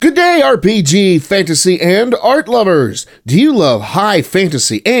JRPG, fantasy, and art lovers. Do you love high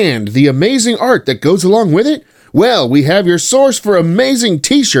fantasy and the amazing art that goes along with it? Well, we have your source for amazing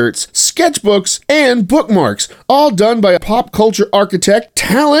t-shirts, sketchbooks, and bookmarks, all done by pop culture architect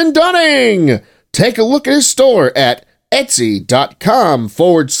Talon Dunning. Take a look at his store at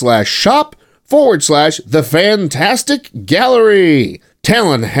etsy.com/shop/The Fantastic Gallery.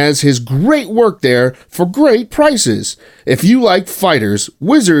 Talon has his great work there for great prices. If you like fighters,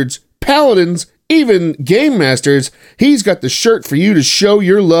 wizards, paladins, even game masters, he's got the shirt for you to show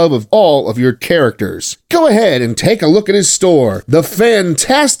your love of all of your characters. Go ahead and take a look at his store, The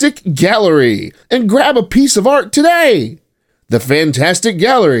Fantastic Gallery, and grab a piece of art today. The Fantastic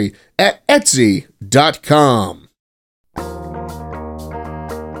Gallery at etsy.com.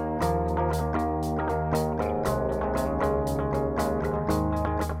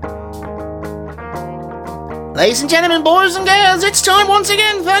 Ladies and gentlemen, boys and girls, it's time once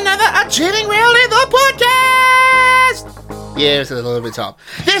again for another Achieving Reality, the podcast! Yeah, it's a little bit top.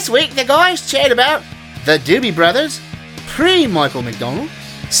 This week, the guys chat about the Doobie Brothers, pre-Michael McDonald,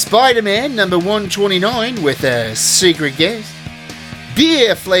 Spider-Man number 129 with a secret guest,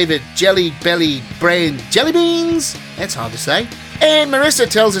 beer-flavoured Jelly Belly brand jelly beans, that's hard to say, and Marissa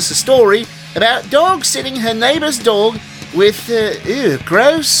tells us a story about dog sitting her neighbour's dog with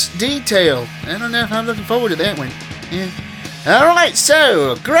gross detail. I don't know if I'm looking forward to that one. Yeah. Alright,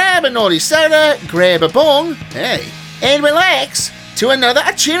 so grab a naughty soda, grab a bong, hey, and relax to another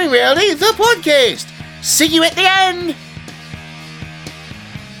Achieving Reality, the podcast. See you at the end.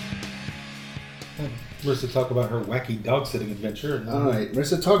 Marissa, talk about her wacky dog sitting adventure. Alright,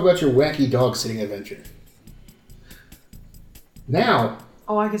 Marissa, talk about your wacky dog sitting adventure. Now.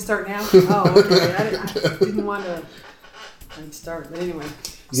 Oh, I can start now? Oh, okay. I didn't want to start, but anyway.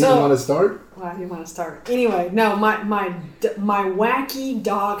 You didn't want to start? Well, I didn't want to start. Anyway, no, my wacky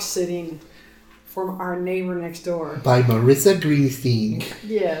dog sitting from our neighbor next door. By Marissa Greenstein.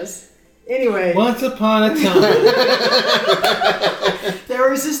 Yes. Anyway. Once upon a time. There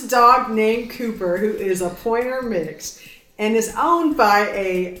was this dog named Cooper who is a pointer mix and is owned by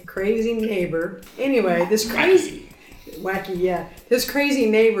a crazy neighbor. Anyway, this crazy. Wacky, yeah. This crazy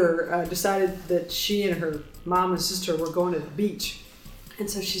neighbor decided that she and her mom and sister were going to the beach. And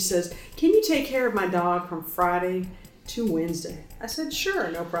so she says, "Can you take care of my dog from Friday to Wednesday?" I said,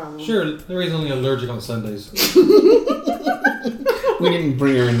 "Sure, no problem." Sure, Larry's only allergic on Sundays. We didn't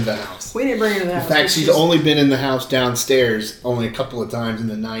bring her into the house. We didn't bring her to the house. In fact, she's only been in the house downstairs only a couple of times in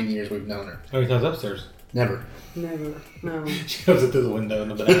the 9 years we've known her. How many times upstairs? Never. Never, no. She goes into the window in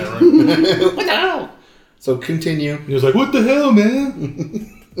the banana room. What the hell? So continue. He was like, "What the hell,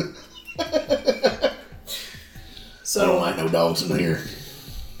 man?" So, I don't like no dogs in here.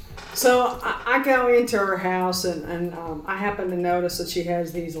 So I go into her house and I happen to notice that she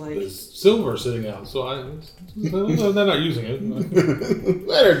has these like... There's silver sitting out, so they're not using it.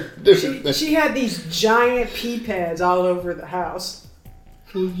 She had these giant pee pads all over the house.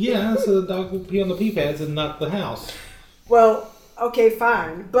 Well, yeah, so the dog will pee on the pee pads and not the house. Well, okay,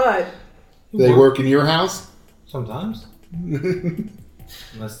 fine, but... Do they work in your house? Sometimes.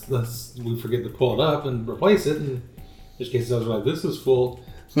 Unless we forget to pull it up and replace it, in which case I was like, "This is full."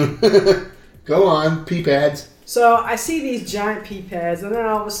 Go on, pee pads. So I see these giant pee pads, and then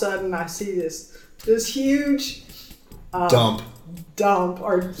all of a sudden I see this huge dump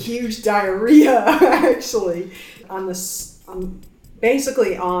or huge diarrhea actually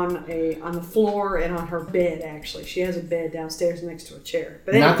basically on the floor and on her bed. Actually, she has a bed downstairs next to a chair.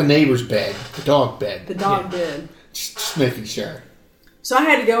 But anyway, not the neighbor's bed, the dog bed. The dog bed. Just making sure. So I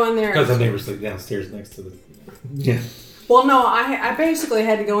had to go in there because the neighbors sleep downstairs next to the. Yeah. Well, no, I basically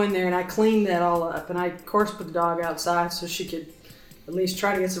had to go in there and I cleaned that all up, and I of course put the dog outside so she could at least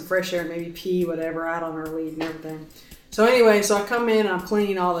try to get some fresh air and maybe pee whatever out on her lead and everything. So anyway, so I come in and I'm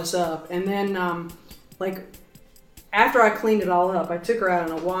cleaning all this up, and then after I cleaned it all up, I took her out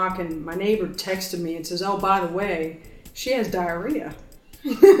on a walk, and my neighbor texted me and says, "Oh, by the way, she has diarrhea."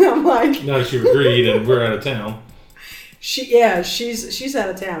 I'm like, now that she agreed and we're out of town. She's out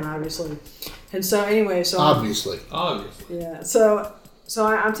of town, obviously. And so anyway, obviously. Yeah. So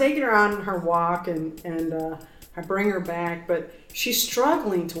I'm taking her on her walk and I bring her back, but she's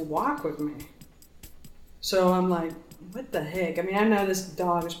struggling to walk with me. So I'm like, what the heck? I mean, I know this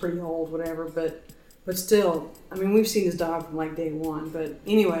dog is pretty old, whatever, but still, I mean, we've seen this dog from like day one. But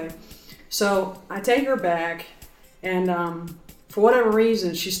anyway, so I take her back, and for whatever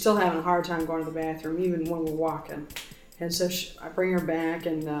reason, she's still having a hard time going to the bathroom, even when we're walking. And so I bring her back,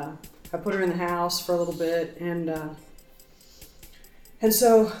 and I put her in the house for a little bit, and And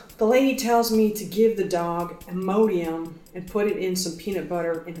so the lady tells me to give the dog Imodium and put it in some peanut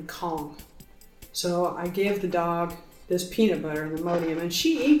butter in a Kong. So I give the dog this peanut butter and Imodium, and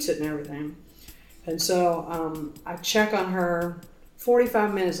she eats it and everything. And so I check on her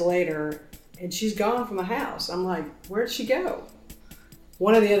 45 minutes later, and she's gone from the house. I'm like, where'd she go?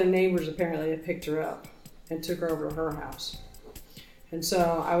 One of the other neighbors apparently had picked her up and took her over to her house. And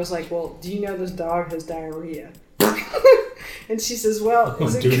so I was like, well, do you know this dog has diarrhea? And she says, well,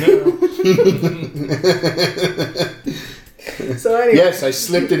 is it So anyway. Yes, I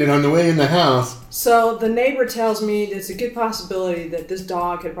slipped it in on the way in the house. So the neighbor tells me there's a good possibility that this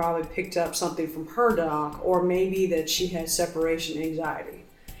dog had probably picked up something from her dog, or maybe that she has separation anxiety.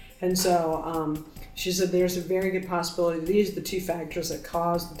 And so she said there's a very good possibility these are the two factors that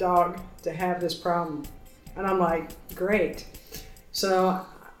caused the dog to have this problem. And I'm like, great. So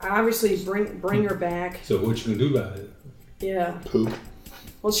I obviously bring her back. So what you gonna do about it? Yeah. Poop.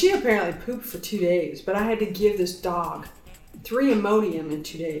 Well, she apparently pooped for 2 days, but I had to give this dog 3 Imodium in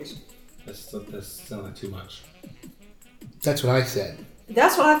 2 days. That sounds like too much. That's what I said.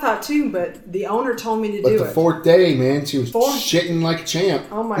 That's what I thought too, but the owner told me to But do the it. 4th day, man, she was Fourth? shitting like a champ.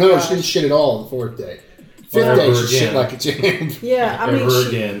 Oh my No, gosh. she didn't shit at all the 4th day. 5th Well, day, never she shit again. like a champ. Yeah, I mean, Ever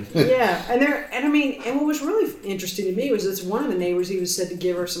again. yeah, and what was really interesting to me was this one of the neighbors even said to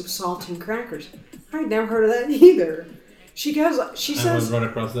give her some saltine crackers. I had never heard of that either. She I says, haven't run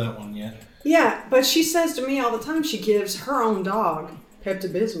across that one yet. yeah, but she says to me all the time she gives her own dog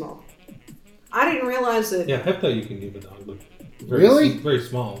Pepto-Bismol. I didn't realize that. Yeah, Pepto you can give a dog, but Really? very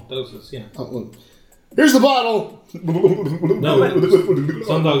small doses. Yeah. Oh, look. Here's the bottle. No,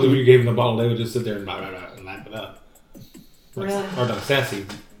 some dogs, if you gave them the bottle, they would just sit there and blah, blah, blah, and lap it up. Really? Or no, Sassy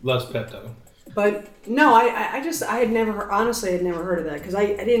loves Pepto. But no, I had never, honestly, I had never heard of that because I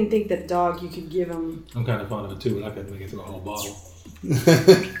didn't think that dog you could give him. I'm kind of fond of it too, but I couldn't make it through a whole bottle.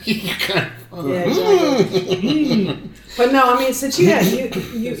 Yeah, Yeah, exactly. But no, I mean, since you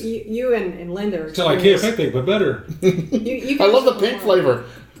and Linda are So I can't Pepto, but better. you I love the guys are pink more- flavor.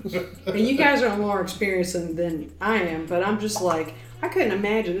 And you guys are more experienced than I am, but I'm just like, I couldn't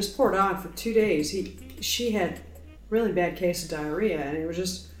imagine this poor dog for 2 days. She had really bad case of diarrhea, and it was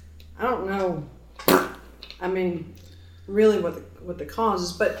just, I don't know. I mean, really what the cause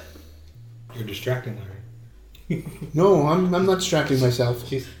is, but You're distracting Larry. No, I'm not distracting myself.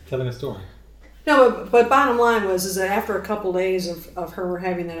 She's telling a story. no. But bottom line is that after a couple days of her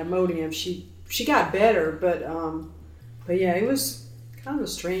having that Imodium, she got better, but yeah, it was kind of a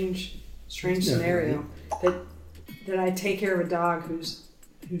strange scenario that I take care of a dog who's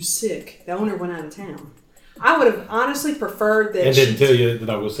sick. The owner went out of town. I would have honestly preferred that. And didn't tell you that the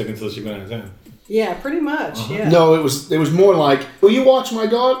dog was sick until she went out of town. Yeah, pretty much. Yeah. No, it was more like, will you watch my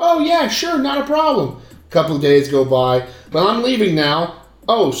dog? Oh yeah, sure, not a problem. A couple of days go by. Well, I'm leaving now.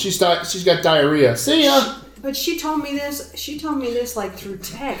 Oh, she's got diarrhea. See ya. But she told me this. She told me this like through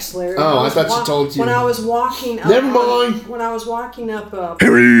text, Larry. Oh, When I was thought she told you. when I was walking up. Never mind. When I was walking up.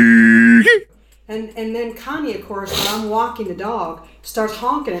 And then Connie, of course, when I'm walking the dog, starts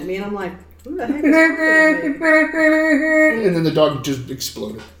honking at me, and I'm like, who the heck is honking at me? And then the dog just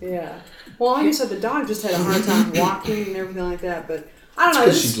exploded. Yeah. Well, like I said, the dog just had a hard time walking and everything like that. But I don't know.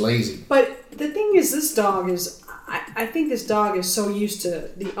 Because she's lazy. But the thing is, this dog is, I think this dog is so used to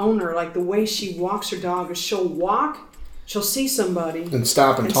the owner, like the way she walks her dog is she'll see somebody And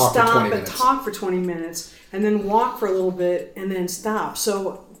stop and talk for 20 minutes. talk for 20 minutes, and then walk for a little bit, and then stop.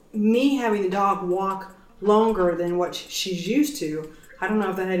 So me having the dog walk longer than what she's used to, I don't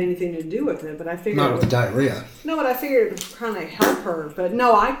know if that had anything to do with it, but I figured Not it with the would, diarrhea. no, but I figured it would kind of help her. But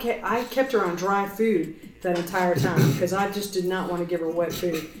no, I kept her on dry food that entire time because I just did not want to give her wet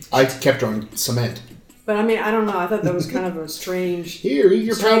food. I kept her on cement. But I mean, I don't know. I thought that was kind of a strange, Here, eat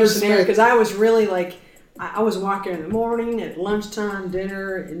your powdered scenario cement. because I was really like, I was walking in the morning, at lunchtime,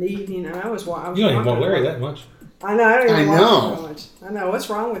 dinner, in the evening, and I was You don't even walk Larry that much. I know. I don't even I walk know. that much. I know. What's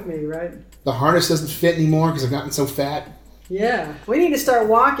wrong with me, right? The harness doesn't fit anymore because I've gotten so fat. Yeah. We need to start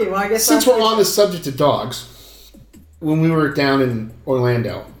walking. Well, I guess Since we're on the subject of dogs, when we were down in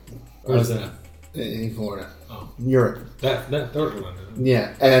Orlando, Where's that? in Florida, Oh. Europe, That Orlando.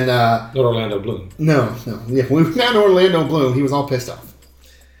 yeah, and Not Orlando Bloom. no, yeah, when we were down in Orlando Bloom, he was all pissed off.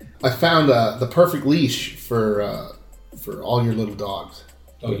 I found the perfect leash for all your little dogs.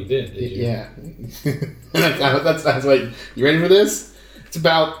 Oh, you did you? Yeah, that's right. You ready for this? It's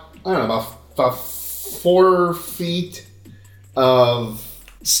about I don't know about 4 feet of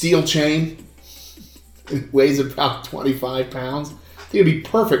steel chain. It weighs about 25 pounds. I think it'd be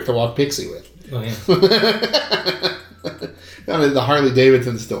perfect to walk Pixie with. Oh, yeah. Down at the Harley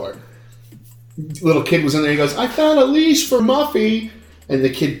Davidson store. Little kid was in there. He goes, "I found a leash for Muffy." And the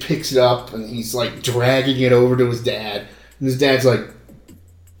kid picks it up, and he's like dragging it over to his dad. And his dad's like,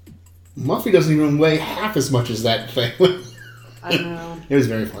 Muffy doesn't even weigh half as much as that thing. I know. It was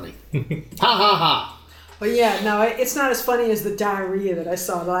very funny. Ha ha ha. But yeah, no, it's not as funny as the diarrhea that I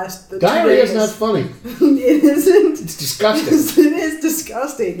saw the Diarrhea is 2 not days. funny. It isn't. It's disgusting. It is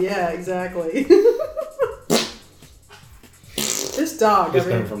disgusting. Yeah, exactly. This dog. This I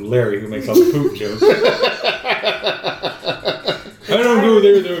coming mean, from Larry, who makes all the poop jokes. I don't go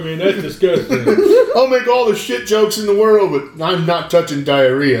there, though, man. That's disgusting. I'll make all the shit jokes in the world, but I'm not touching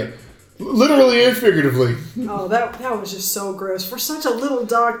diarrhea. Literally and figuratively. oh, that was just so gross for such a little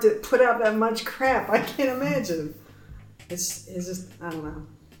dog to put out that much crap. I can't imagine. It's just I don't know.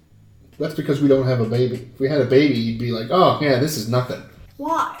 That's because we don't have a baby. If we had a baby, you'd be like, oh, yeah, this is nothing.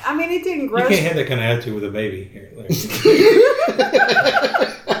 Well, I mean, it didn't You gross. can't have that kind of attitude with a baby. Here, Larry.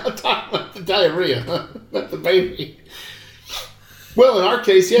 I'm talking about the diarrhea, not the baby. Well, in our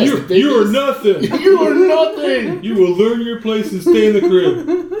case, yes. the baby You are is- nothing. You are nothing. You will learn your place and stay in the crib.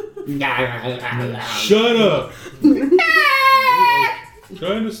 Shut up.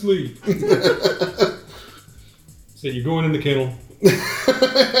 Trying to sleep. So you're going in the kennel.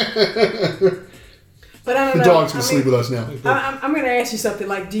 But I don't The know. dog's going to sleep with us now. I'm going to ask you something.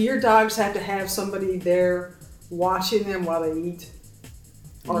 Like, do your dogs have to have somebody there watching them while they eat,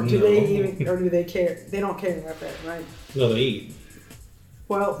 or do they even, or do they care? They don't care about that, right? No, they eat.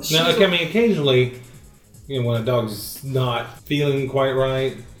 Well, Now, I mean, occasionally, when a dog's not feeling quite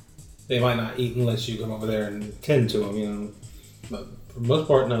right, they might not eat unless you come over there and tend to them, But for the most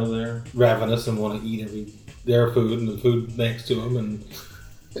part, no, they're ravenous and want to eat their food and the food next to them. And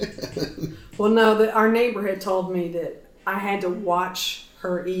well, no, our neighbor had told me that I had to watch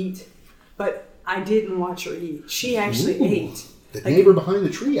her eat, but I didn't watch her eat. She actually Ooh. ate. The neighbor behind the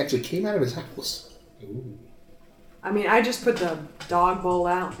tree actually came out of his house. ooh. I mean, I just put the dog bowl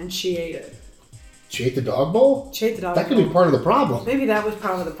out and she ate it. She ate the dog bowl? She ate the dog That could bowl. be part of the problem. Maybe that was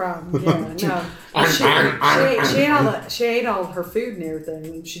part of the problem. Yeah, no. She ate all her food and everything.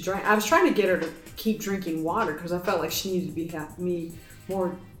 And she drank. I was trying to get her to keep drinking water because I felt like she needed to be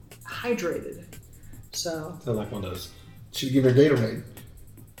more hydrated. So, Sounds like one of those. Should give her Gatorade.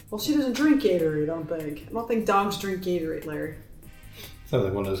 well, she doesn't drink Gatorade. I don't think. I don't think dogs drink Gatorade, Larry. Sounds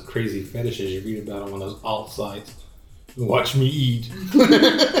like one of those crazy fetishes you read about on one of those alt sites. Watch me eat.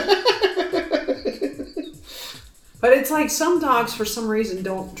 But it's like some dogs, for some reason,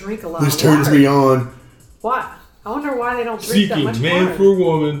 don't drink a lot. This of turns water. me on. Why? I wonder why they don't drink that Seeking much man water. for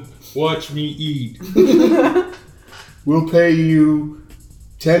woman. Watch me eat. We'll pay you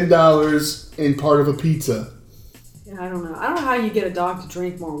 $10 in part of a pizza. Yeah, I don't know. I don't know how you get a dog to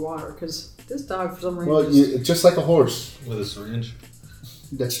drink more water because this dog, for some reason, Well, just like a horse. With a syringe.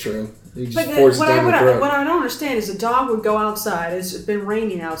 That's true. You just But force it what down your throat. I don't understand is a dog would go outside. It's been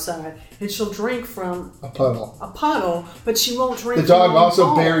raining outside, and she'll drink from A puddle. a puddle, but she won't drink. The dog from a also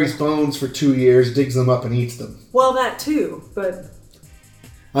bowl. buries bones for 2 years, digs them up, and eats them. Well, that too, but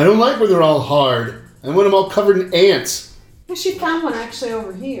I don't like when they're all hard. I want them all covered in ants. well, she found one actually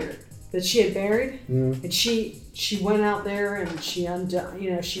over here that she had buried, Mm. and she went out there and she She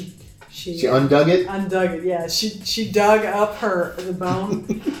undug it. undug it. Yeah, she dug up the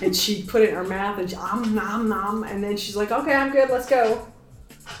bone and she put it in her mouth and she, nom nom, and then she's like, okay, I'm good, let's go.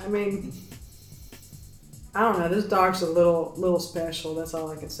 I mean, I don't know. This dog's a little special. That's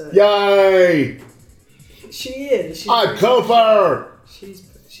all I can say. Yay! She is. She's I'm Cooper!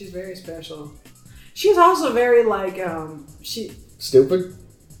 she's very special. She's also very like Stupid?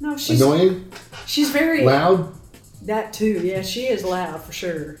 she's Annoying? She's very Loud? that too. Yeah, she is loud for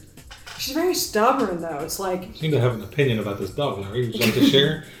sure. She's very stubborn though. It's like You seem to have an opinion about this dog, Larry. Would you like to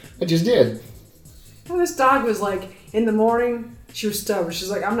share? I just did. this dog was like in the morning. She was stubborn. She's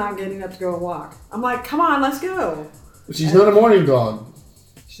like, I'm not getting up to go and walk. I'm like, come on, let's go. She's not a morning dog.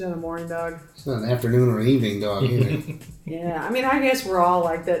 She's not a morning dog. She's not an afternoon or an evening dog either. Yeah, I mean, I guess we're all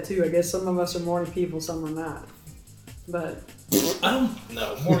like that too. I guess some of us are morning people, some are not. But I don't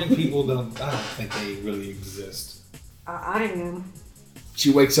know. Morning people I don't think they really exist. I am. She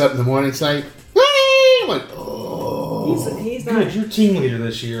wakes up in the morning, it's like, "Hey!" I'm like, oh. He's Good, not. you're team leader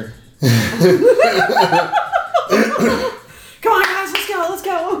this year. Come on, guys, let's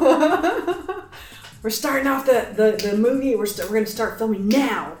go. We're starting off the movie. We're going to start filming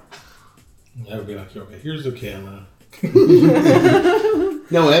now. I would be like, okay, here's the camera.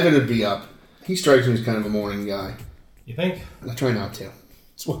 No, Evan would be up. He strikes me as kind of a morning guy. You think? I try not to.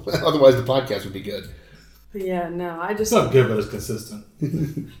 Otherwise, the podcast would be good. But yeah, no, I just. It's not good, but it's consistent.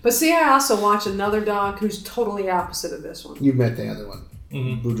 But see, I also watch another dog who's totally opposite of this one. You've met the other one,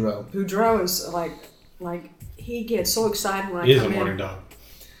 Mm-hmm. Boudreaux. Boudreaux is like he gets so excited when I He is a come morning in. dog.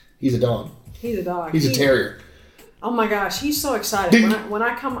 He's a dog. He's a dog. He's a terrier. Oh my gosh, he's so excited when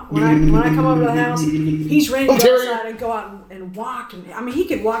I come over to the house. He's ready to go outside and go out and walk. And I mean, he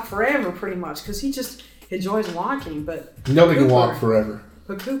could walk forever pretty much because he just enjoys walking. But Nobody can Cooper- walk forever.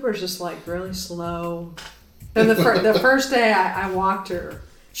 But Cooper's just like really slow. And the first day I walked her,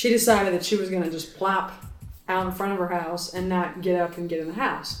 she decided that she was going to just plop out in front of her house and not get up and get in the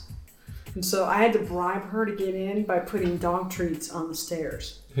house. And so I had to bribe her to get in by putting dog treats on the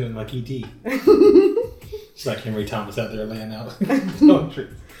stairs. Like E.T. It's like Henry Thomas out there laying out dog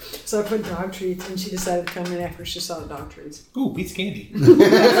treats. So I put dog treats, and she decided to come in after she saw the dog treats. Ooh, piece of candy.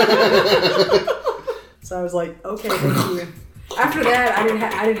 So I was like, okay, thank you. After that, I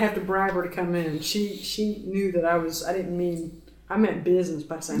didn't have to bribe her to come in. She knew that I meant business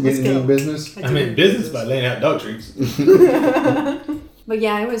by saying, let's go. Business? I meant business by laying out dog treats. But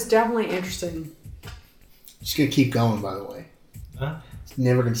yeah, it was definitely interesting. She's going to keep going, by the way. Huh? It's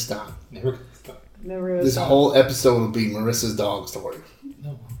never going to stop. Never gonna stop. Never is. This whole episode will be Marissa's dog story.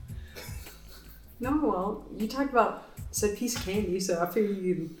 No. No, well, you talked about said piece of candy, so I figured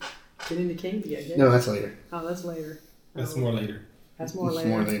you'd get into candy, I guess. No, that's later. Oh, that's later. That's Oh, more later. That's more It's later.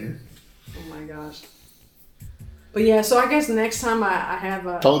 more later. Oh my gosh. But yeah, so I guess the next time I have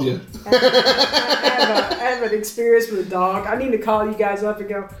a Told you. I have an experience with a dog, I need to call you guys up and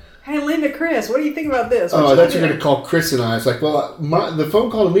go, hey, Linda, Chris, what do you think about this? Oh, I thought you were going to call Chris and I. It's like, well, the phone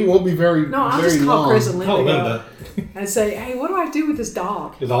call to me won't be very No, I'll very just call long. Chris and Linda, Oh, go Linda. and say, hey, what do I do with this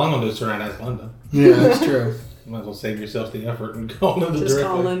dog? Because all I'm going to do is turn around and ask Linda. Yeah, that's true. You might as well save yourself the effort and call Linda Just directly.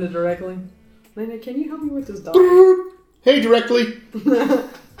 call Linda directly. Linda, can you help me with this dog? Hey, directly.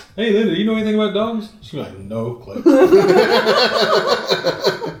 Hey, Linda, do you know anything about dogs? She's like, no clue.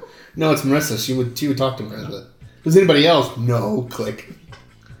 No, it's Marissa. She would talk to Marissa. If there's anybody else, no, click.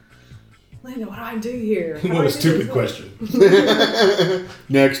 Linda, what do I do here? How do What I a do stupid this? question.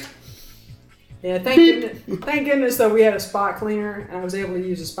 Next. Yeah, thank goodness though we had a spot cleaner and I was able to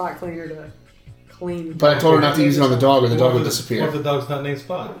use a spot cleaner to clean. But I told her not to use it on the dog or the dog would What if disappear. the dog's not named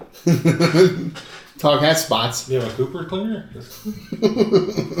Spot? Dog has spots. You have a Cooper cleaner?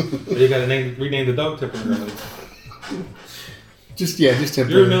 Or you got to rename the dog temporarily. Just You're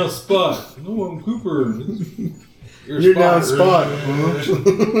temporary. now Spot. No, I'm Cooper. You're now Spot.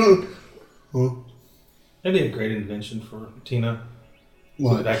 Huh? That'd be a great invention for Tina. A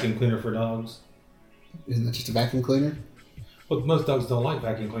What? vacuum cleaner for dogs. Isn't that just a vacuum cleaner? Well, most dogs don't like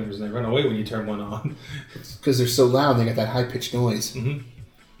vacuum cleaners and they run away when you turn one on. Because they're so loud, they got that high pitched noise. Mm-hmm.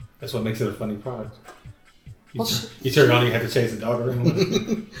 That's what makes it a funny product. Well, You turn it on, you have to chase the dog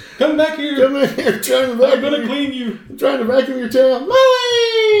around. Come back here! Come in here, I'm trying to I'm gonna vacuum. clean you! I'm trying to vacuum your tail.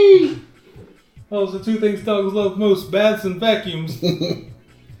 Molly! Those are the two things dogs love most: baths and vacuums.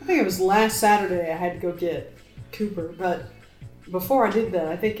 I think it was last Saturday I had to go get Cooper, but before I did that,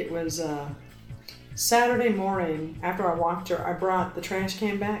 I think it was Saturday morning after I walked her, I brought the trash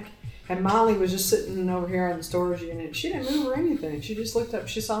can back, and Molly was just sitting over here in the storage unit. She didn't move or anything. She just looked up.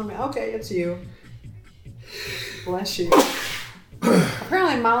 She saw me. Okay, it's you. Bless you.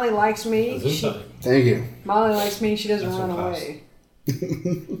 Apparently, Molly likes me. Thank you. Molly likes me. She doesn't That's run some class. away.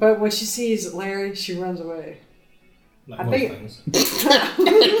 But when she sees Larry, she runs away. Like I most think-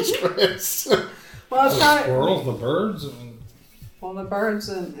 things. Chris. Well, it's not. Squirrels, the birds. I mean, Well, the birds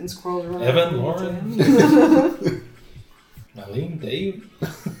and squirrels run Evan, away. Lauren. Eileen, Dave.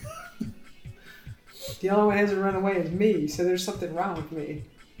 The only one who hasn't run away is me, so there's something wrong with me.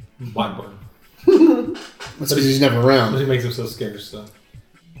 Blackburn. That's because he's never But around. he makes him so scarce, so.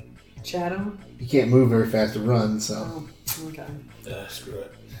 Chatham? He can't move very fast to run, so. Oh, okay. Screw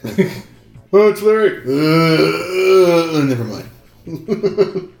it. Oh, it's Larry. Never mind.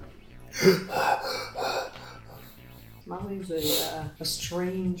 Molly's a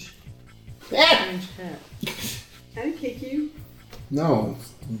strange pet. I didn't kick you. No,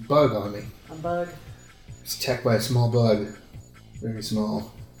 bug on me. A bug. It's attacked by a small bug. Very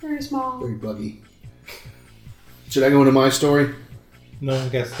small. Very small. Very buggy. Should I go into my story? No, I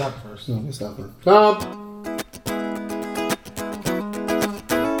gotta stop first. No, it's not one. Stop!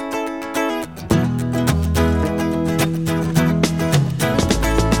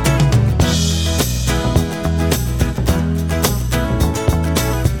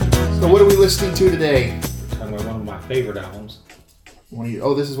 So what are we listening to today? Talking about one of my favorite albums.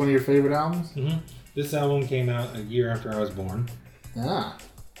 This is one of your favorite albums? Mm-hmm. This album came out a year after I was born, Ah,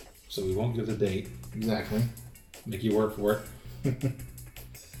 so we won't give the date. exactly. Make you work for it.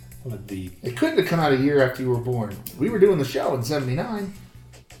 But the It couldn't have come out a year after you were born. We were doing the show in 79.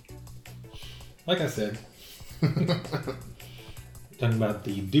 like I said, talking about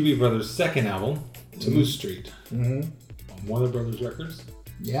the Doobie Brothers' second album, Toulouse Street Mm-hmm. on Warner Brothers Records,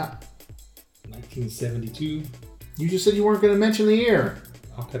 Yeah. 1972. You just said you weren't going to mention the year.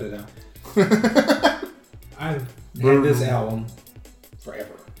 I'll cut it out. I've had this album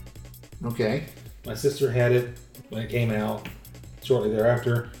forever. Okay. My sister had it when it came out. Shortly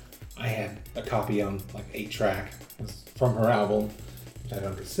thereafter, I had a copy on like 8-track from her album, which I had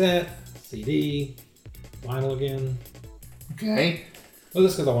on cassette, CD, vinyl again. Okay. Well,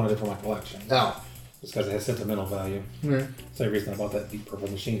 just because I wanted it for my collection. Oh. Just because it has sentimental value. Yeah. Same reason I bought that Deep Purple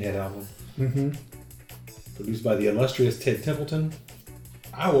Machine Head album. Mm-hmm. Produced by the illustrious Ted Templeton.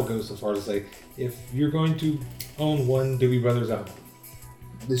 I will go so far as to say, if you're going to own one Doobie Brothers album,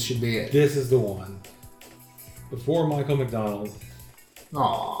 This should be it. this is the one. Before Michael McDonald.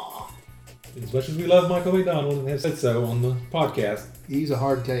 Aww. As much as we love Michael McDonald and have said so on the podcast, He's a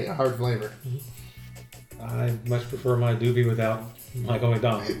hard flavor. I much prefer my Doobie without Michael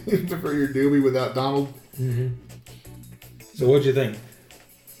McDonald. You prefer your doobie without Donald? So what'd you think?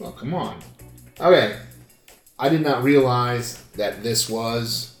 Well, come on. Okay. I did not realize that this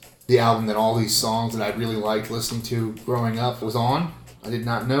was the album that all these songs that I really liked listening to growing up was on. I did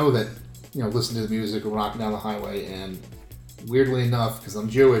not know that, listening to the music of Rocking Down the Highway, and weirdly enough, because I'm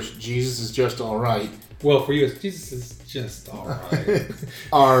Jewish, Jesus Is Just Alright. Well, for you, Jesus is just alright.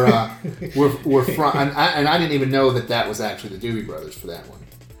 We're from, and I didn't even know that was actually the Doobie Brothers for that one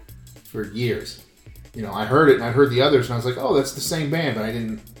for years. I heard it and I heard the others and I was like, oh, that's the same band, but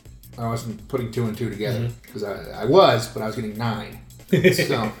I wasn't putting 2 and 2 together because I was, but I was getting 9.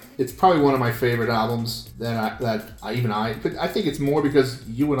 So it's probably one of my favorite albums but I think it's more because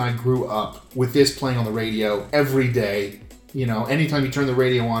you and I grew up with this playing on the radio every day. Anytime you turn the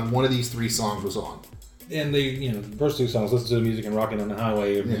radio on, one of these 3 songs was on. And the first 2 songs, Listen to the Music and Rocking on the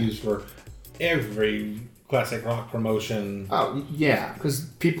Highway, are used for every classic rock promotion. Oh, yeah, because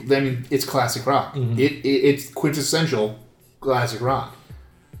it's classic rock. Mm-hmm. It's quintessential classic rock.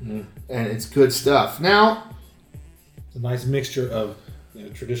 Mm-hmm. And it's good stuff. Now, it's a nice mixture of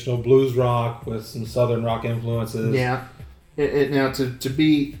traditional blues rock with some southern rock influences. Yeah. Now, to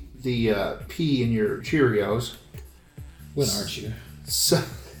be the P in your Cheerios. When aren't you? So,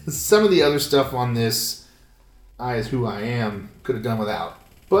 some of the other stuff on this, I Is Who I Am, could have done without.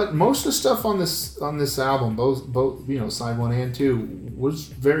 But most of the stuff on this album, both side 1 and 2, was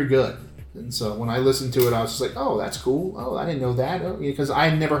very good. And so when I listened to it, I was just like, oh, that's cool. Oh, I didn't know that. Because I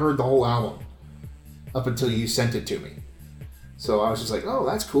had never heard the whole album up until you sent it to me. So I was just like, oh,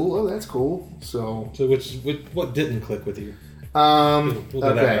 that's cool. Oh, that's cool. So what didn't click with you? We'll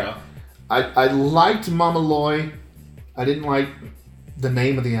go that route. I liked Mama Loy. I didn't like the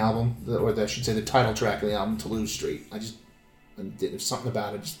name of the album, or I should say the title track of the album, Toulouse Street. There's something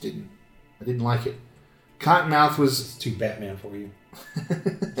about it, I didn't like it. Cottonmouth was... It's too Batman for you.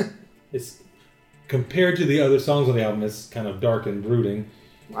 It's, compared to the other songs on the album, it's kind of dark and brooding.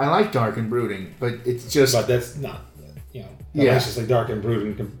 I like dark and brooding, but it's just... But that's not, that's just like dark and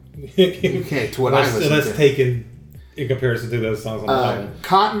brooding. Okay, to what I listened to. That's taken in comparison to those songs on the album.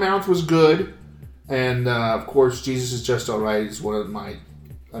 Cottonmouth was good, and of course, Jesus Is Just Alright is one of my...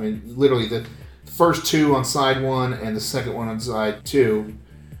 literally the first 2 on side 1 and the second one on side 2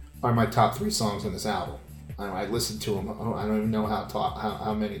 are my top 3 songs on this album. I listened to them. I don't even know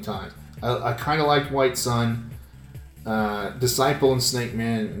how many times. I kind of like White Sun, Disciple and Snake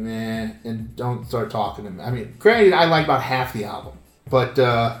Man, meh, and Don't Start Talking to Me. Granted, I like about half the album, but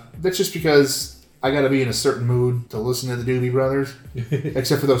that's just because I got to be in a certain mood to listen to the Doobie Brothers,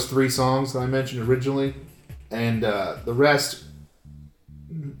 except for those 3 songs that I mentioned originally, and the rest,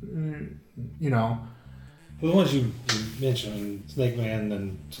 The ones you mentioned, Snake Man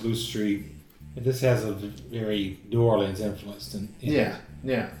and Toulouse Street, this has a very New Orleans influence. Yeah.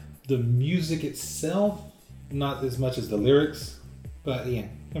 The music itself, not as much as the lyrics, but yeah,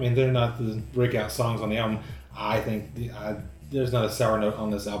 they're not the breakout songs on the album. I think there's not a sour note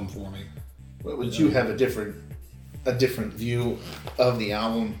on this album for me. Well, but you have a different view of the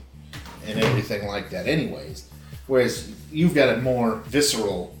album and everything like that, anyways. Whereas you've got a more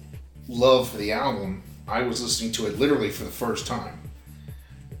visceral love for the album. I was listening to it literally for the first time.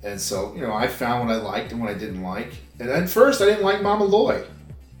 And so, I found what I liked and what I didn't like. And at first, I didn't like Mama Loy.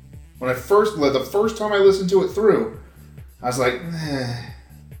 The first time I listened to it through, I was like, eh.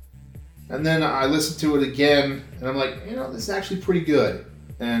 And then I listened to it again, and I'm like, this is actually pretty good.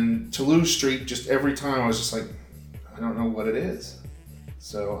 And Toulouse Street, just every time, I was just like, I don't know what it is.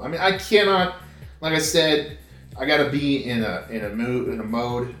 So, I cannot, like I said, I got to be in a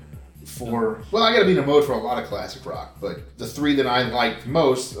mode for a lot of classic rock, but the 3 that I like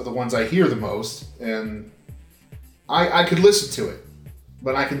most are the ones I hear the most, and I could listen to it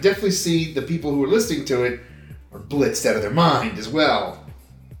But I can definitely see the people who are listening to it are blitzed out of their mind as well.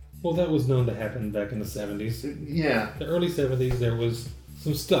 Well, that was known to happen back in the 70s. Yeah. The early 70s, there was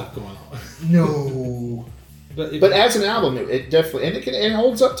some stuff going on. No. But as an album, it definitely, and it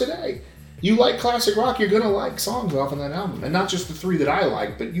holds up today. You like classic rock, you're going to like songs off of that album. And not just the 3 that I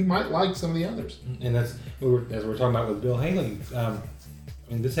like, but you might like some of the others. And that's, as we're talking about with Bill Haley, I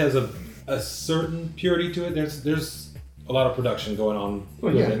mean, this has a certain purity to it. There's a lot of production going on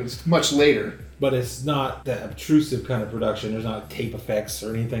with it. It's much later. But it's not that obtrusive kind of production. There's not tape effects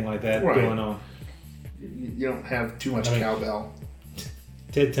or anything like that going on. You don't have too much cowbell.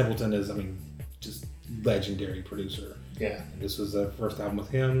 Ted Templeton is, just legendary producer. Yeah. And this was the first album with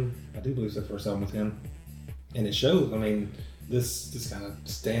him. I do believe it's the first album with him. And it shows. This kind of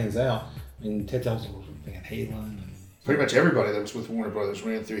stands out. Ted Templeton was with Van Halen. And pretty much everybody that was with Warner Brothers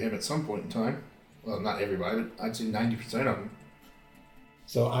ran through him at some point in time. Well, not everybody, but I'd say 90% of them.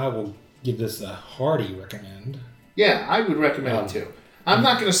 So I will give this a hearty recommend. Yeah, I would recommend it too. I'm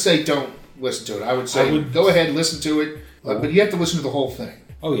not going to say don't listen to it. I would say go ahead, listen to it, but you have to listen to the whole thing.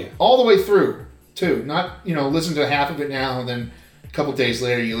 Oh, yeah. All the way through, too. Not, listen to half of it now and then a couple days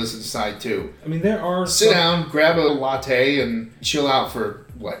later you listen to side 2. There are... Sit down, grab a latte, and chill out for,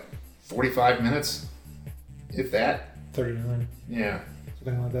 45 minutes? If that? 39. Yeah.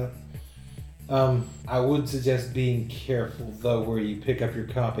 Something like that. I would suggest being careful, though, where you pick up your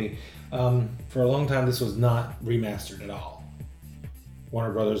copy. For a long time, this was not remastered at all.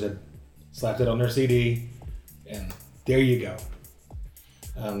 Warner Brothers had slapped it on their CD, and there you go.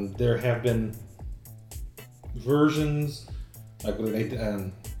 There have been versions, like when they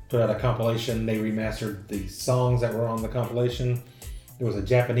put out a compilation, they remastered the songs that were on the compilation. There was a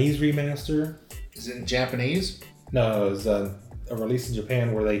Japanese remaster. Is it in Japanese? No, it was a release in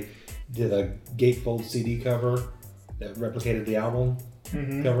Japan where they did a gatefold CD cover that replicated the album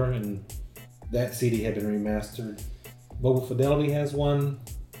cover, and that CD had been remastered. Mobile Fidelity has one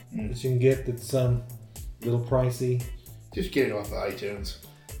that you can get that's a little pricey. Just get it off of iTunes.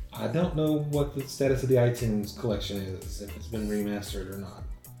 I don't know what the status of the iTunes collection is, if it's been remastered or not.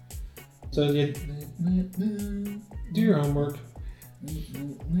 So you do your homework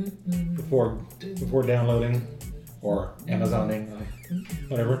before downloading or Amazoning,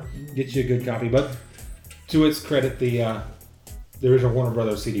 whatever. Get you a good copy. But to its credit, the original Warner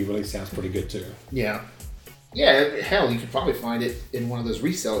Brothers CD release sounds pretty good too. Yeah. Yeah, hell, you could probably find it in one of those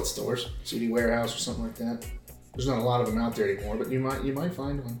resell it stores, CD Warehouse or something like that. There's not a lot of them out there anymore, but you might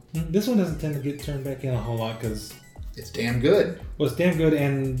find one. This one doesn't tend to get turned back in a whole lot because it's damn good. Well, it's damn good,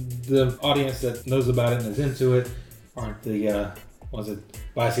 and the audience that knows about it and is into it aren't the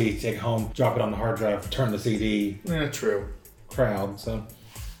buy a CD, take it home, drop it on the hard drive, turn the CD. Yeah, true. Crowd. So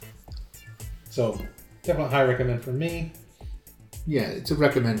definitely high recommend for me. Yeah, it's a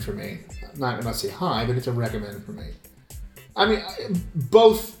recommend for me. I'm not going to say high, but it's a recommend for me.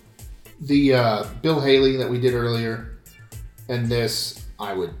 Both the Bill Haley that we did earlier and this,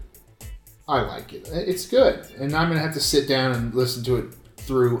 I like it. It's good. And I'm going to have to sit down and listen to it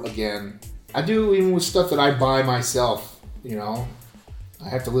through again. I do even with stuff that I buy myself, I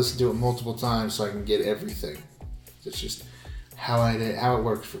have to listen to it multiple times so I can get everything. It's just how it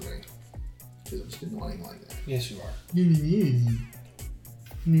works for me. Because I'm just annoying like that. Yes, you are.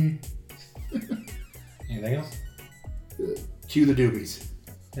 Anything else? Cue the doobies.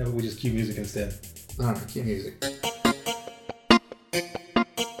 Yeah, but we just cue music instead. All right, cue music.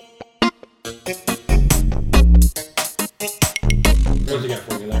 What you got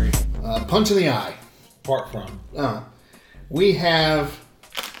for me, Larry? Punch in the eye. Apart from. We have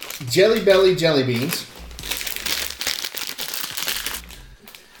Jelly Belly jelly beans.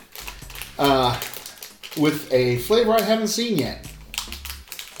 With a flavor I haven't seen yet.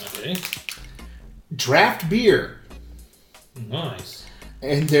 Okay. Draft beer. Nice.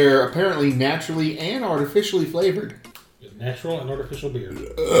 And they're apparently naturally and artificially flavored. Natural and artificial beer.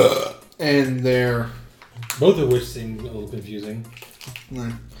 And they're... Both of which seem a little confusing.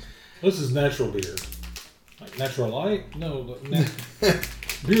 This is natural beer. Like natural light? No.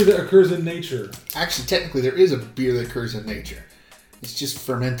 Beer that occurs in nature. Actually, technically, there is a beer that occurs in nature. It's just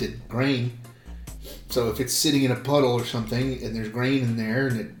fermented grain. So if it's sitting in a puddle or something and there's grain in there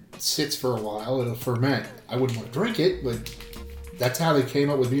and it sits for a while, it'll ferment. I wouldn't want to drink it, but that's how they came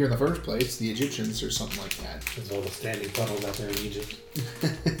up with beer in the first place, the Egyptians or something like that. There's all the standing puddles out there in Egypt.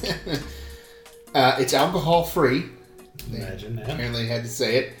 It's alcohol-free. Imagine that. Apparently had to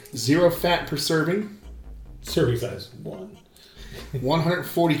say it. 0 fat per serving. Serving size 1.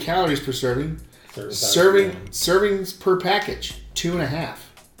 140 calories per serving. Servings per package 2.5.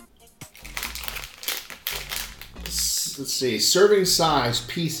 let's see, serving size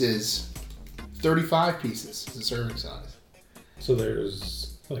pieces, 35 pieces is the serving size. So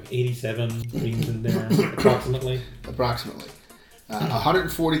there's like 87 beans in there, approximately. Approximately.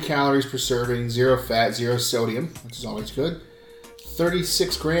 140 calories per serving, 0 fat, 0 sodium, which is always good.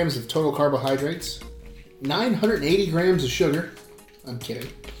 36 grams of total carbohydrates. 980 grams of sugar. I'm kidding.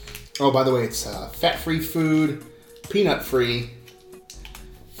 Oh, by the way, it's fat-free food, peanut-free,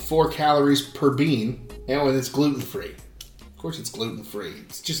 4 calories per bean, and it's gluten-free. Of course it's gluten-free.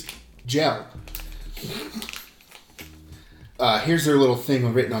 It's just gel. Here's their little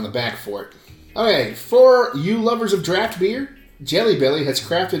thing written on the back for it. Okay, for you lovers of draft beer, Jelly Belly has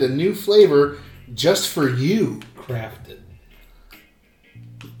crafted a new flavor just for you. Crafted.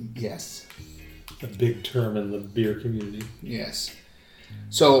 Yes. A big term in the beer community. Yes.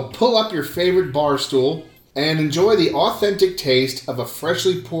 So pull up your favorite bar stool and enjoy the authentic taste of a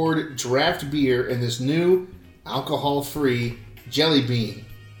freshly poured draft beer in this new alcohol-free Jelly Bean.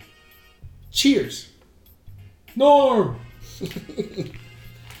 Cheers. Norm!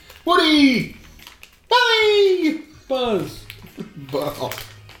 Woody! Belly! Buzz! Well.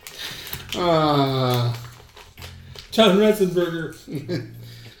 John Ratzenberger.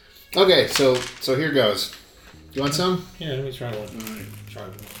 Okay, so here goes. You want some? Here, let me try one. Try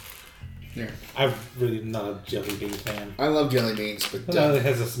one. Here. I'm really not a jelly bean fan. I love jelly beans, but... Well, it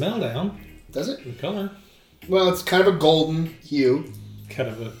has a smell down. Does it? The color. Well, it's kind of a golden hue. Kind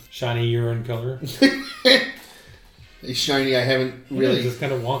of a shiny urine color. It's shiny, I haven't Really? really... It's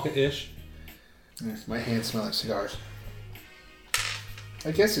kind of Wonka-ish. My hands smell like cigars.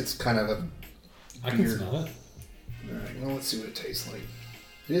 I guess it's kind of a... I can beer. smell it. Alright, well, let's see what it tastes like.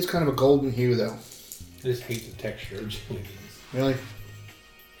 It is kind of a golden hue, though. I just hate the texture of jelly beans. Really?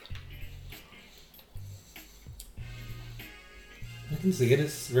 I can see it.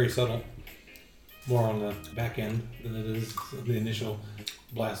 It's very subtle. More on the back end than it is the initial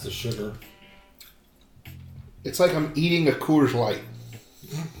blast of sugar. It's like I'm eating a Coors Light.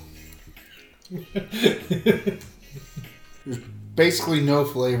 There's basically no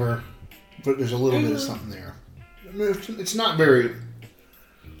flavor, but there's a little bit of something there. I mean, it's not very...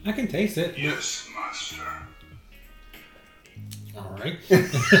 I can taste it. Yes, master. All right.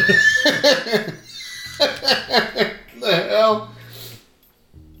 The hell?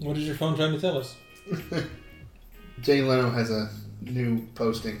 What is your phone trying to tell us? Jay Leno has a new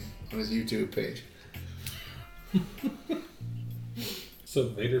posting on his YouTube page. So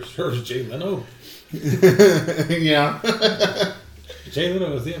Vader serves Jay Leno? Yeah. Jay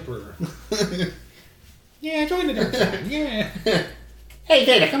Leno is the Emperor. Yeah, join the dark side. Yeah. Hey,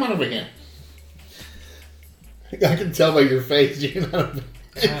 Vader, come on over here. I can tell by your face, you know.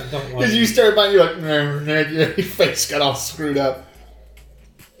 I don't want As you start by, you're like, your face got all screwed up.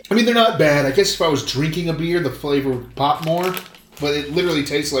 I mean, they're not bad. I guess if I was drinking a beer, the flavor would pop more. But it literally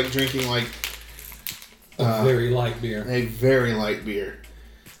tastes like drinking like a very light beer. a very light beer.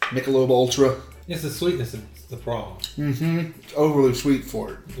 Michelob Ultra. It's the sweetness that's the problem. Mm-hmm. It's overly sweet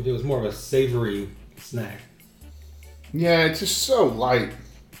for it. If it was more of a savory snack. Yeah, it's just so light.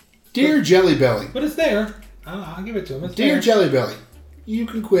 Dear Jelly Belly. But it's there. I'll give it to him. It's Dear there. Jelly Belly. You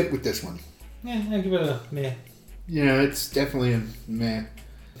can quit with this one. Yeah, I'll give it a meh. Yeah, it's definitely a meh.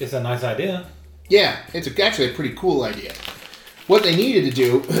 It's a nice idea. Yeah, it's actually a pretty cool idea. What they needed to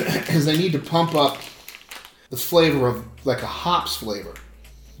do is they need to pump up the flavor of like a hops flavor.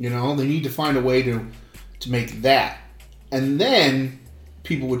 You know, they need to find a way to make that. And then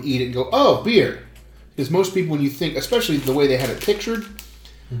people would eat it and go, oh, beer. Because most people, when you think, especially the way they had it pictured,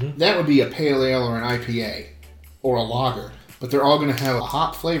 that would be a pale ale or an IPA or a lager. But they're all going to have a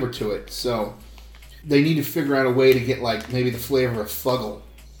hop flavor to it. So they need to figure out a way to get like maybe the flavor of Fuggle,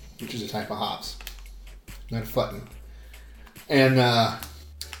 which is a type of hops. Not fucking. And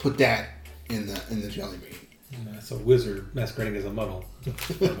put that in the jelly bean. It's a wizard masquerading as a muddle.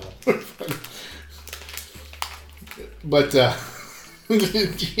 But yeah,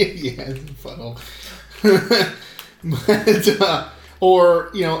 funnel. But or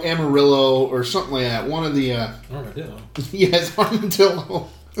you know Amarillo or something like that. One of the Armadillo. yes, armadillo.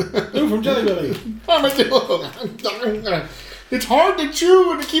 Ooh, from Jelly Belly. Armadillo. It's hard to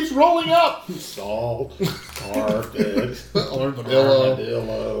chew and it keeps rolling up. Salt. Carpet.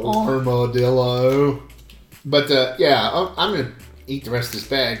 Armadillo. Armadillo. But yeah, I'm gonna eat the rest of this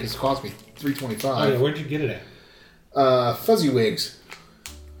bag because it cost me $3.25. Oh yeah, where'd you get it at? Fuzzy Wigs.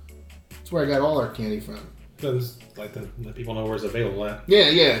 That's where I got all our candy from. That's like to let people know where it's available at. Yeah.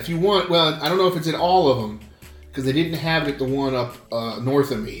 If you want, well, I don't know if it's at all of them because they didn't have it at the one up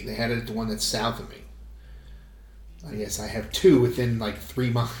north of me. They had it at the one that's south of me. I guess I have two within like 3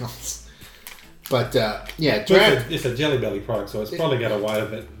 miles. But yeah, But draft. it's a Jelly Belly product, so it's probably got a wide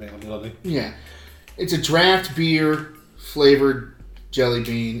availability. Yeah, it's a draft beer flavored jelly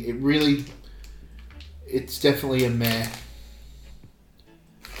bean. It's definitely a meh.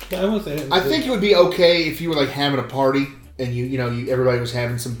 Yeah, I would say. I think it would be okay if you were like having a party and everybody was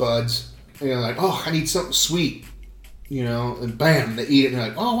having some buds and you're like, oh, I need something sweet, and bam, they eat it and they're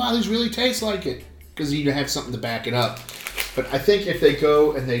like, oh wow, these really taste like it, because you have something to back it up. But I think if they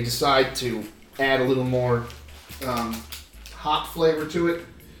go and they decide to add a little more hop flavor to it,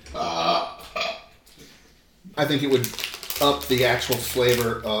 I think it would up the actual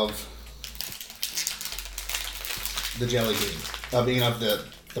flavor of the jelly bean, of the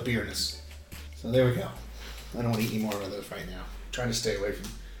beerness. So there we go. I don't want to eat any more of those right now. I'm trying to stay away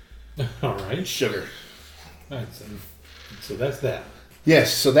from All right. sugar. All right, so that's that.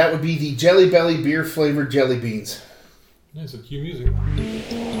 Yes, so that would be the Jelly Belly beer flavored jelly beans. Yeah, so cue music.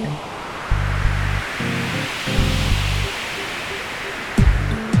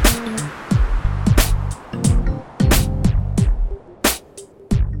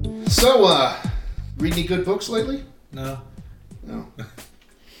 So, read any good books lately? No. No.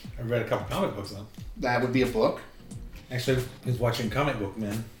 I read a couple comic books though. That would be a book. Actually, I was watching Comic Book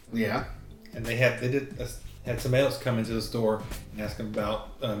Men, Yeah. and they had somebody else come into the store and ask them about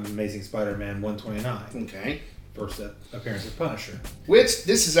Amazing Spider-Man 129, Okay. first appearance of Punisher. Which,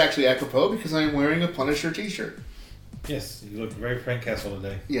 this is actually apropos because I am wearing a Punisher t-shirt. Yes, you look very Frank Castle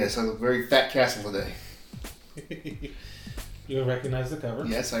today. Yes, I look very Fat Castle today. You recognize the cover.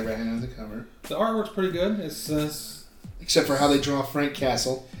 Yes, I recognize the cover. The artwork's pretty good. It's Except for how they draw Frank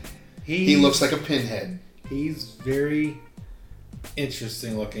Castle. He looks like a pinhead. He's very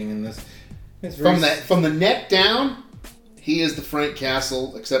interesting looking in this. It's very From the neck down, he is the Frank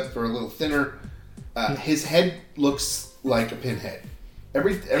Castle, except for a little thinner. His head looks like a pinhead.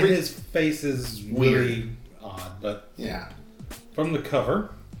 and his face is really odd, but Yeah. from the cover,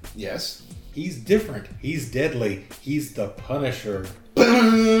 Yes. he's different. He's deadly. He's the Punisher.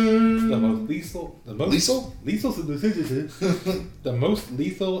 The most lethal. The most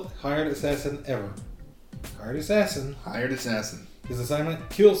lethal hired assassin ever. Hired assassin. Hired assassin. His assignment: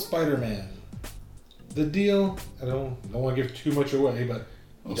 kill Spider-Man. The deal. I don't want to give too much away, but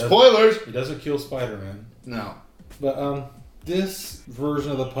Spoilers! he doesn't kill Spider-Man. No. But this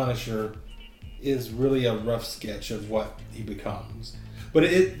version of the Punisher is really a rough sketch of what he becomes. But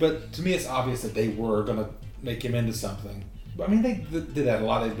to me, it's obvious that they were gonna make him into something. But I mean, they did that a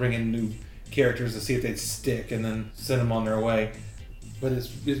lot. They bring in new characters to see if they'd stick, and then send them on their way. But it's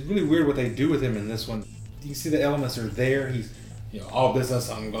really weird what they do with him in this one. You can see the elements are there. He's all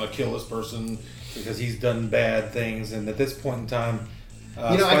business. I'm gonna kill this person because he's done bad things. And at this point in time,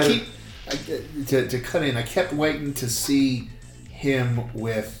 to cut in, I kept waiting to see him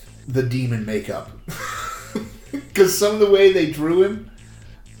with the demon makeup. Because some of the way they drew him,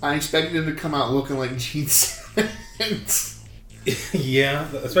 I expected him to come out looking like Gene Simmons. Yeah,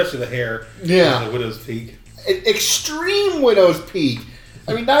 especially the hair. Yeah. The widow's peak. Extreme widow's peak.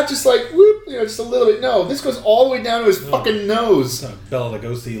 I mean, not just like, whoop, just a little bit. No, this goes all the way down to his fucking nose. It's Bela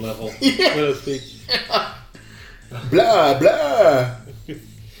Lugosi level. Yeah. Widow's peak. Blah, blah.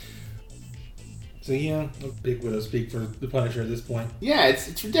 So yeah, a big widow's peak for the Punisher at this point. Yeah,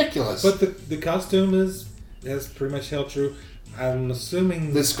 it's ridiculous. But the costume has pretty much held true. I'm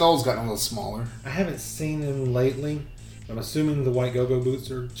assuming the skull's gotten a little smaller. I haven't seen him lately. I'm assuming the white go-go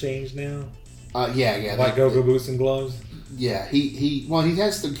boots are changed now. Yeah. White go-go boots and gloves. Yeah, he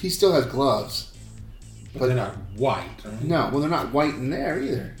still has gloves, But they're not white, right? No, well, they're not white in there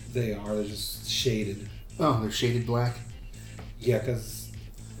either. They are. They're just shaded. Oh, they're shaded black. Yeah, because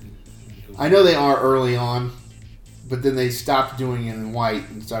I know they are early on, but then they stopped doing it in white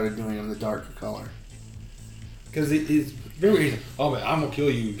and started doing it in the darker color. Because it's very easy. Oh man, I'm gonna kill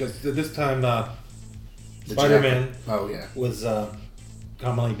you. Because this time, Spider-Man was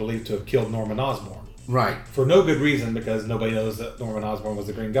commonly believed to have killed Norman Osborn. Right. For no good reason, because nobody knows that Norman Osborn was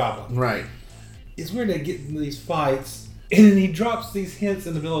the Green Goblin. Right. It's weird to get in these fights, and then he drops these hints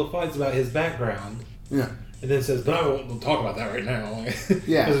in the middle of fights about his background. Yeah. And then says, but I won't talk about that right now.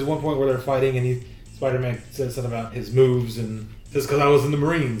 Yeah. There's one point where they're fighting, and Spider-Man says something about his moves, and says, because I was in the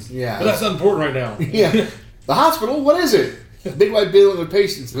Marines. Yeah. But that's not important right now. Yeah. The hospital? What is it? Big white building with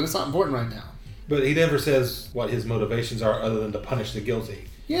patients, but it's not important right now. But he never says what his motivations are other than to punish the guilty.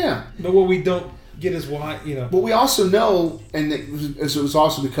 Yeah. But what we don't get is why, But we also know, and it was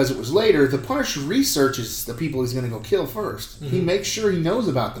also because it was later, the Punisher researches the people he's going to go kill first. Mm-hmm. He makes sure he knows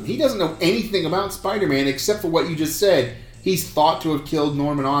about them. He doesn't know anything about Spider-Man except for what you just said. He's thought to have killed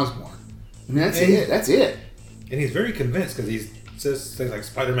Norman Osborn. I mean, that's it. And he's very convinced because he's says things like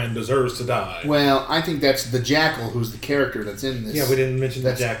Spider-Man deserves to die. Well, I think that's the Jackal, who's the character that's in this. Yeah, we didn't mention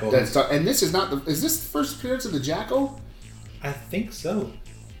the Jackal. And this is not is this the first appearance of the Jackal? I think so.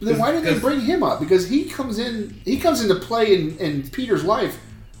 Then why did they bring him up? Because he comes into play in Peter's life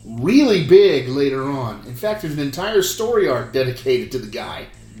really big later on. In fact, there's an entire story arc dedicated to the guy.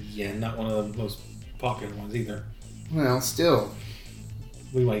 Yeah, not one of the most popular ones either. Well, still.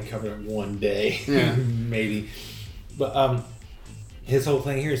 We might cover it one day. Yeah. Maybe. But his whole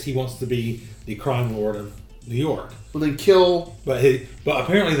thing here is he wants to be the crime lord of New York. Well, then kill... But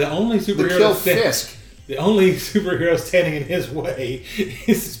apparently the only superhero... kill Fisk. The only superhero standing in his way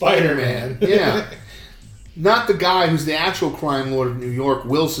is Spider-Man. Yeah. Not the guy who's the actual crime lord of New York,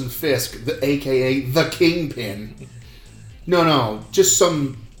 Wilson Fisk, a.k.a. the Kingpin. No. Just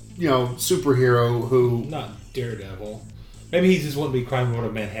some, superhero who... Not Daredevil. Maybe he just wants to be crime lord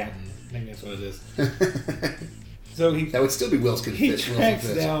of Manhattan. Maybe that's what it is. So that would still be Wilson Fisk. He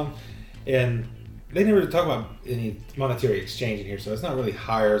tracks down, and they never talk about any monetary exchange in here, so it's not really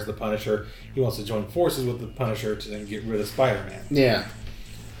hires the Punisher. He wants to join forces with the Punisher to then get rid of Spider-Man. Yeah.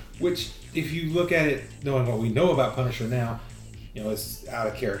 Which, if you look at it, knowing what we know about Punisher now, it's out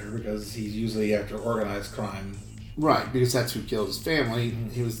of character because he's usually after organized crime. Right, because that's who killed his family.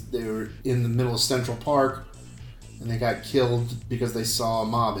 Mm-hmm. They were in the middle of Central Park, and they got killed because they saw a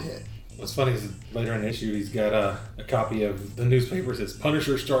mob hit. What's funny is that later in the issue, he's got a copy of the newspaper that says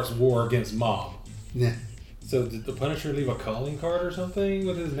Punisher starts war against mob. Yeah. So did the Punisher leave a calling card or something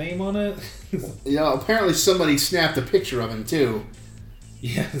with his name on it? Apparently somebody snapped a picture of him too.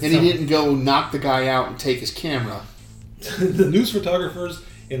 Yeah. And he didn't go knock the guy out and take his camera. The news photographers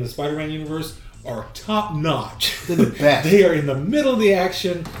in the Spider-Man universe are top notch. They're the best. They are in the middle of the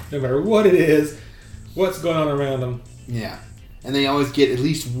action, no matter what it is, what's going on around them. Yeah. And they always get at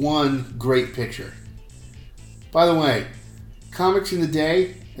least one great picture. By the way, comics in the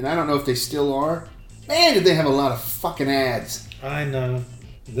day, and I don't know if they still are, man, did they have a lot of fucking ads. I know.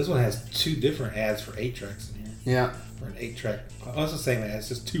 This one has 2 different ads for 8 tracks in here. Yeah. For an 8-track. I was just saying that. It's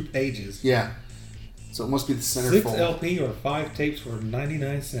just 2 pages. Yeah. So it must be the centerfold. 6 LP or 5 tapes for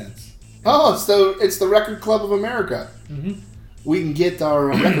 99 cents. Oh, it's the Record Club of America. Mm-hmm. We can get our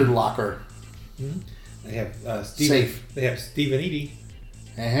record locker. Mm-hmm. They have Safe. They have Stephen Eady.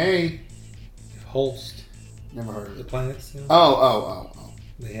 Hey. Holst. Never heard of The it. Planets. Oh.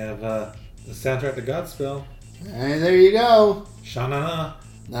 They have the soundtrack to Godspell. Hey, there you go. Sha-na-na.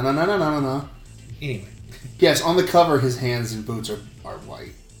 No. Anyway. Yes, on the cover, his hands and boots are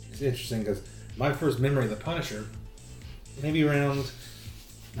white. It's interesting because my first memory of the Punisher, maybe around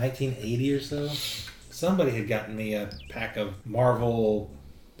 1980 or so, somebody had gotten me a pack of Marvel.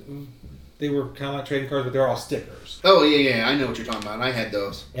 They were kind of like trading cards, but they're all stickers. Oh, yeah, I know what you're talking about. I had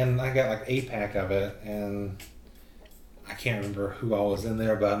those. And I got like a pack of it, and I can't remember who all was in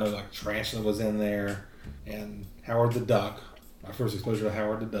there, but I know like Tarantula was in there, and Howard the Duck. My first exposure to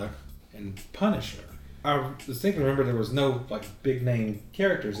Howard the Duck, and Punisher. I distinctly remember there was no like big name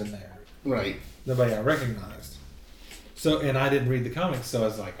characters in there. Right. Nobody I recognized. So, and I didn't read the comics, so I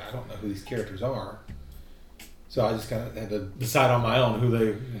was like, I don't know who these characters are. So I just kind of had to decide on my own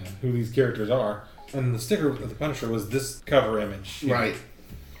who these characters are. And the sticker of the Punisher was this cover image. Right.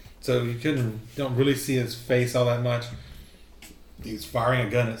 So you don't really see his face all that much. He's firing a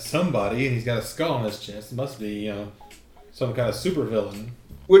gun at somebody, and he's got a skull on his chest. It must be, some kind of supervillain.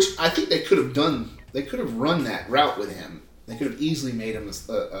 Which I think they could have done. They could have run that route with him. They could have easily made him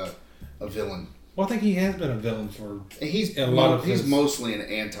a villain. Well, I think he has been a villain for He's mostly an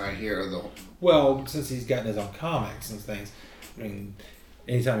anti-hero, though. Well, since he's gotten his own comics and things. I mean,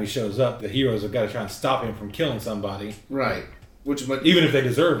 anytime he shows up, the heroes have got to try and stop him from killing somebody. Right. Even if they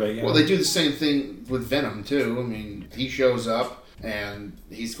deserve it. Well, they do the same thing with Venom, too. I mean, he shows up, and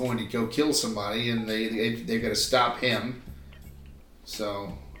he's going to go kill somebody, and they've got to stop him.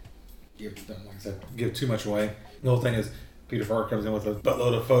 So... Give too much away. The whole thing is Peter Parker comes in with a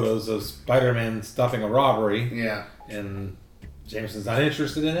buttload of photos of Spider-Man stopping a robbery. Yeah. And Jameson's not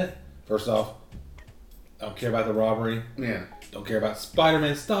interested in it. First off, don't care about the robbery. Yeah. Don't care about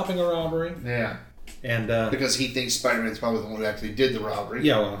Spider-Man stopping a robbery. Yeah. And because he thinks Spider-Man's probably the one who actually did the robbery.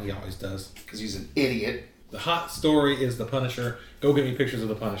 Yeah, well, he always does. Because he's an idiot. The hot story is the Punisher. Go get me pictures of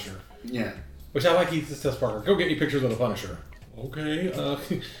the Punisher. Yeah. Which I like. He just tells Parker, go get me pictures of the Punisher. Okay.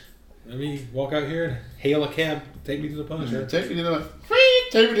 Let me walk out here and hail a cab. Take me to the Punisher. Take me to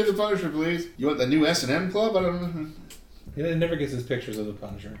the Punisher, please. You want the new S&M club? I don't know. He never gets his pictures of the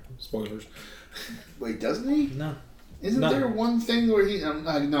Punisher. Spoilers. Wait, doesn't he? No. Isn't there one thing where he...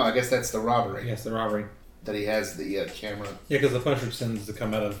 no, I guess that's the robbery. Yes, the robbery. That he has the camera. Yeah, because the Punisher tends to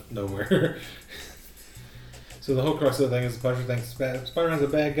come out of nowhere. So the whole crux of the thing is Punisher thinks Spider-Man's a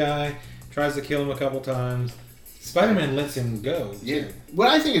bad guy, tries to kill him a couple times. Spider-Man lets him go. Yeah. What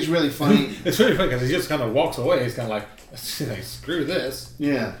I think is really funny... It's really funny because he just kind of walks away. He's kind of like, screw this.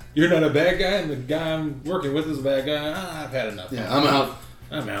 Yeah. You're not a bad guy, and the guy I'm working with is a bad guy. I've had enough. Yeah, I'm out.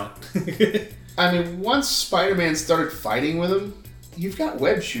 I'm out. I mean, once Spider-Man started fighting with him, you've got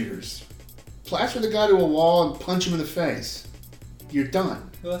web shooters. Plaster the guy to a wall and punch him in the face. You're done.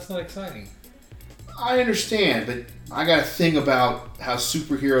 Well, that's not exciting. I understand, but I got a thing about how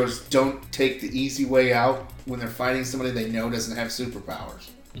superheroes don't take the easy way out when they're fighting somebody they know doesn't have superpowers.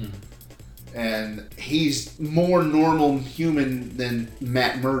 And he's more normal human than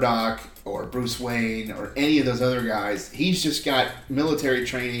Matt Murdock or Bruce Wayne or any of those other guys. He's just got military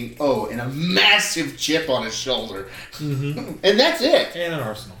training, and a massive chip on his shoulder. And that's it. And an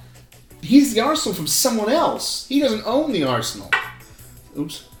arsenal. He's the arsenal from someone else. He doesn't own the arsenal.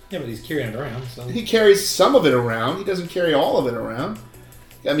 Oops. Yeah, but he's carrying it around, so... He carries some of it around. He doesn't carry all of it around.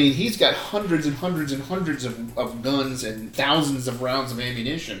 I mean, he's got hundreds and hundreds and hundreds of guns and thousands of rounds of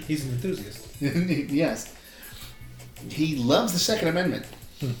ammunition. He's an enthusiast. Yes. He loves the Second Amendment.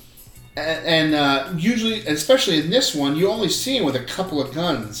 And usually, especially in this one, you only see him with a couple of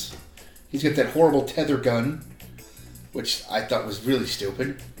guns. He's got that horrible tether gun, which I thought was really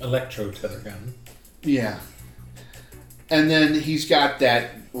stupid. Electro tether gun. Yeah. And then he's got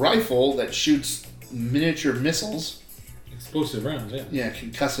that rifle that shoots miniature missiles. Explosive rounds, yeah. Yeah,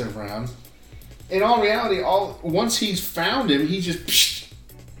 concussive rounds. In all reality, once he's found him, he just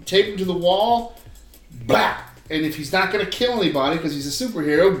tape him to the wall, blap. And if he's not going to kill anybody because he's a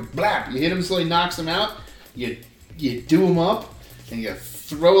superhero, blap. You hit him so he knocks him out. You do him up, and you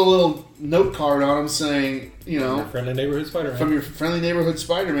throw a little note card on him saying, Friendly neighborhood Spider-Man. from your friendly neighborhood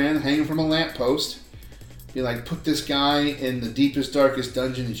Spider-Man, hanging from a lamppost. Be like, put this guy in the deepest, darkest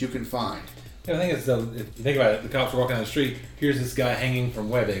dungeon that you can find. Yeah, I think it's if you think about it, the cops are walking down the street. Here's this guy hanging from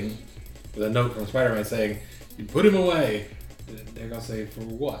webbing with a note from Spider-Man saying, "You put him away." They're gonna say, "For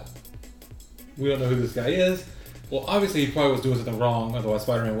what?" We don't know who this guy is. Well, obviously he probably was doing something wrong, otherwise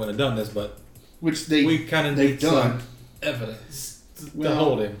Spider-Man wouldn't have done this. But Which we kind of need some evidence to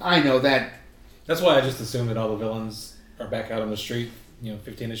hold him. I know that. That's why I just assume that all the villains are back out on the street.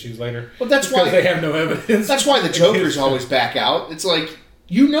 15 issues later. Well, that's because why they have no evidence. That's why the Joker's always back out. It's like,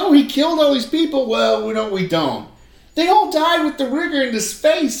 he killed all these people. Well, we don't. They all died with the rigor in his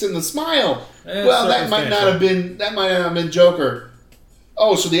face and the smile. Well, that might not have been Joker.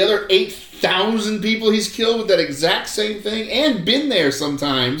 Oh, so the other 8,000 people he's killed with that exact same thing and been there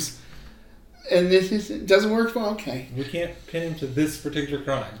sometimes, and it doesn't work. Well, okay. We can't pin him to this particular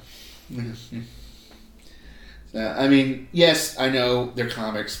crime. I mean, yes, I know they're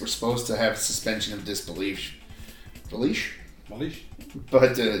comics. We're supposed to have suspension of disbelief.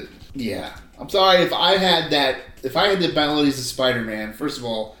 But, yeah. I'm sorry, if I had the abilities of Spider-Man, first of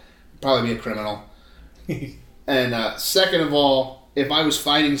all, I'd probably be a criminal. And second of all, if I was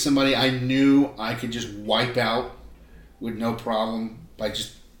fighting somebody I knew I could just wipe out with no problem by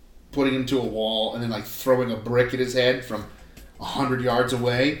just putting him to a wall and then throwing a brick at his head from 100 yards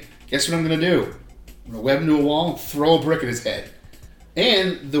away, guess what I'm going to do? I'm going to web him to a wall and throw a brick at his head.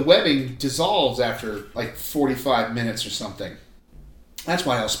 And the webbing dissolves after 45 minutes or something. That's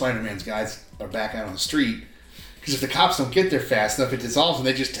why all Spider-Man's guys are back out on the street. Because if the cops don't get there fast enough, it dissolves and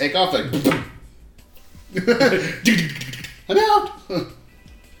they just take off I'm out!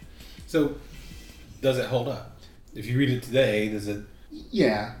 So, does it hold up? If you read it today, does it...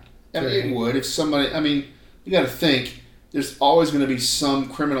 Yeah. It would. If somebody... you got to think, there's always going to be some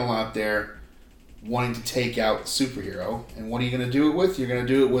criminal out there wanting to take out superhero. And what are you going to do it with? You're going to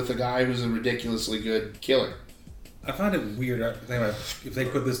do it with a guy who's a ridiculously good killer. I find it weird if they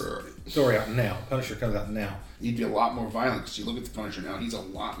put this story out now. Punisher comes out now. He'd be a lot more violent because you look at the Punisher now, he's a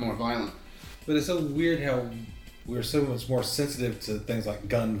lot more violent. But it's so weird how we're so much more sensitive to things like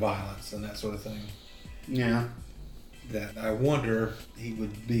gun violence and that sort of thing. Yeah. That I wonder if he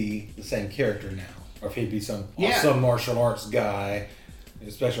would be the same character now. Or if he'd be some martial arts guy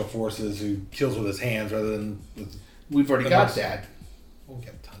in special forces who kills with his hands rather than with... We've already got that. Well, we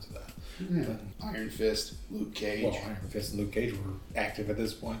got tons of that. Yeah. But Iron Fist, Luke Cage. Well, Iron Fist and Luke Cage were active at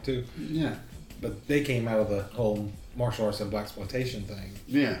this point too. Yeah. But they came out of the whole martial arts and blaxploitation thing.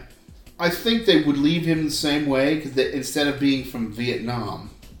 Yeah. I think they would leave him the same way because instead of being from Vietnam,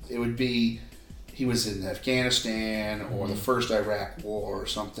 it would be he was in Afghanistan or the first Iraq War or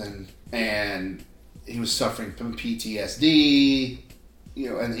something, and he was suffering from PTSD,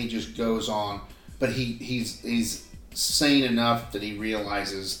 and he just goes on. But he's sane enough that he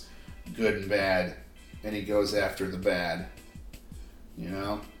realizes good and bad, and he goes after the bad,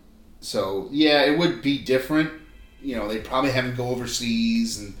 So, yeah, it would be different. You know, they'd probably have him go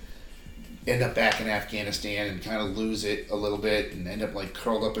overseas and end up back in Afghanistan and kind of lose it a little bit and end up like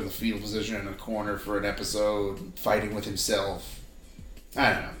curled up in the fetal position in a corner for an episode, fighting with himself.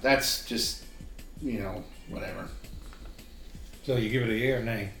 I don't know. That's just, you know, whatever. So you give it a yay or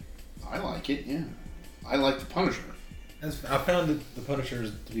nay? I like it, yeah. I like the Punisher. I found the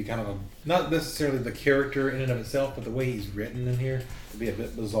Punisher to be kind of not necessarily the character in and of itself, but the way he's written in here to be a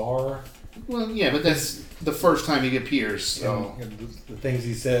bit bizarre. Well, yeah, but that's the first time he appears, so... And the things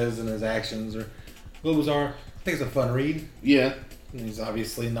he says and his actions are a little bizarre. I think it's a fun read. Yeah. And he's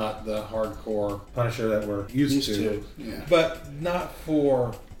obviously not the hardcore Punisher that we're used to. Yeah. But not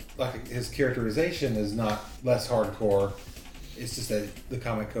for... Like, his characterization is not less hardcore. It's just that the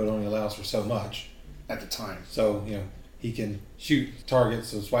comic code only allows for so much. At the time. So, you know, he can shoot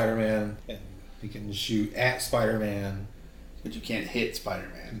targets of Spider-Man, and he can shoot at Spider-Man. But you can't hit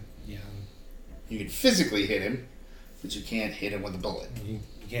Spider-Man. Yeah. You can physically hit him, but you can't hit him with a bullet. You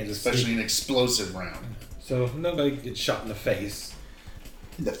can't just... Especially an explosive round. So, nobody gets shot in the face.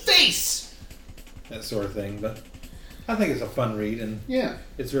 In the face! That sort of thing, but I think it's a fun read, and Yeah.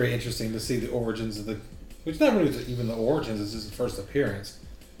 it's very interesting to see the origins of the... Which not really even the origins, it's just the first appearance.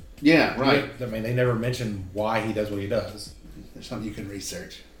 Yeah, right. I mean, they never mention why he does what he does. There's something you can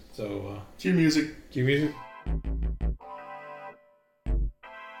research. So, Cue music. cue music.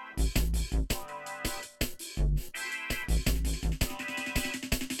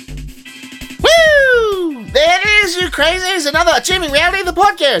 Woo! There it is, you crazies! Another Achieving Reality, the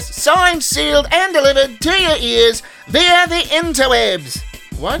podcast. Signed, sealed, and delivered to your ears via the interwebs.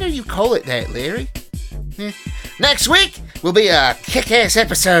 Why do you call it that, Larry? Next week will be a kick-ass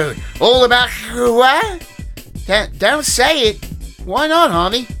episode all about what? Don't say it. Why not,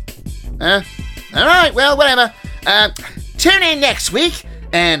 Harvey? Alright, well, whatever. Tune in next week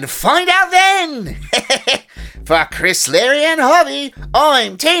and find out then. For Chris, Larry, and Harvey,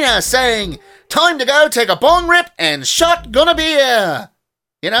 I'm Tina saying, time to go take a bong rip and shotgun a beer.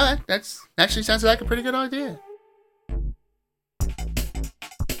 You know, that actually sounds like a pretty good idea.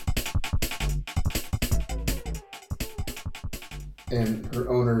 And her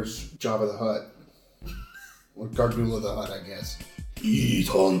owner's Jabba the Hutt. Or Gargula the Hutt, I guess. Eat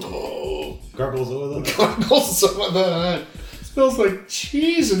Honto. Gargles over the... Gargles Jabba the Hutt. Smells like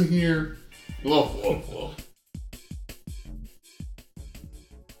cheese in here. Whoa, whoa, whoa.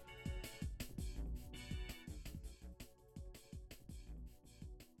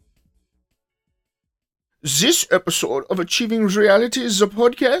 This episode of Achieving Reality is a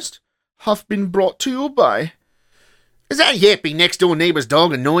podcast have been brought to you by... Is that yappy next door neighbor's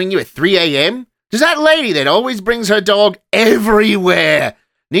dog annoying you at 3 a.m.? Does that lady that always brings her dog everywhere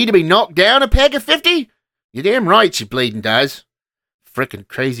need to be knocked down a peg of 50? You're damn right she bleeding does. Frickin'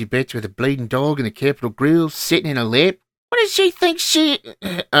 crazy bitch with a bleeding dog and a Capital Grille sitting in her lap. What does she think she...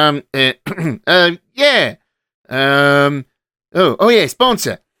 yeah. Oh yeah,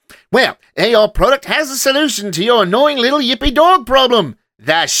 sponsor. Well, AR Product has a solution to your annoying little yippy dog problem.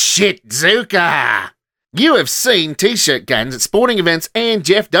 The Shitzuka. You have seen t-shirt guns at sporting events and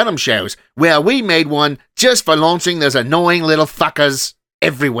Jeff Dunham shows. Well, we made one just for launching those annoying little fuckers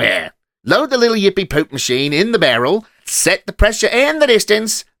everywhere. Load the little yippy poop machine in the barrel, set the pressure and the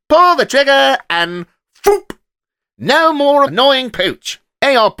distance, pull the trigger, and foop! No more annoying pooch.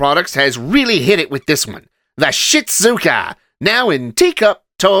 AR Products has really hit it with this one. The Shitzuka, now in teacup,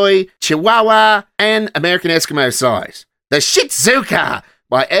 toy, chihuahua, and American Eskimo size. The Shitzuka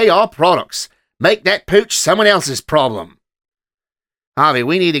by AR Products. Make that pooch someone else's problem. Harvey,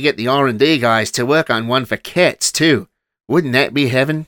 we need to get the R&D guys to work on one for cats, too. Wouldn't that be heaven?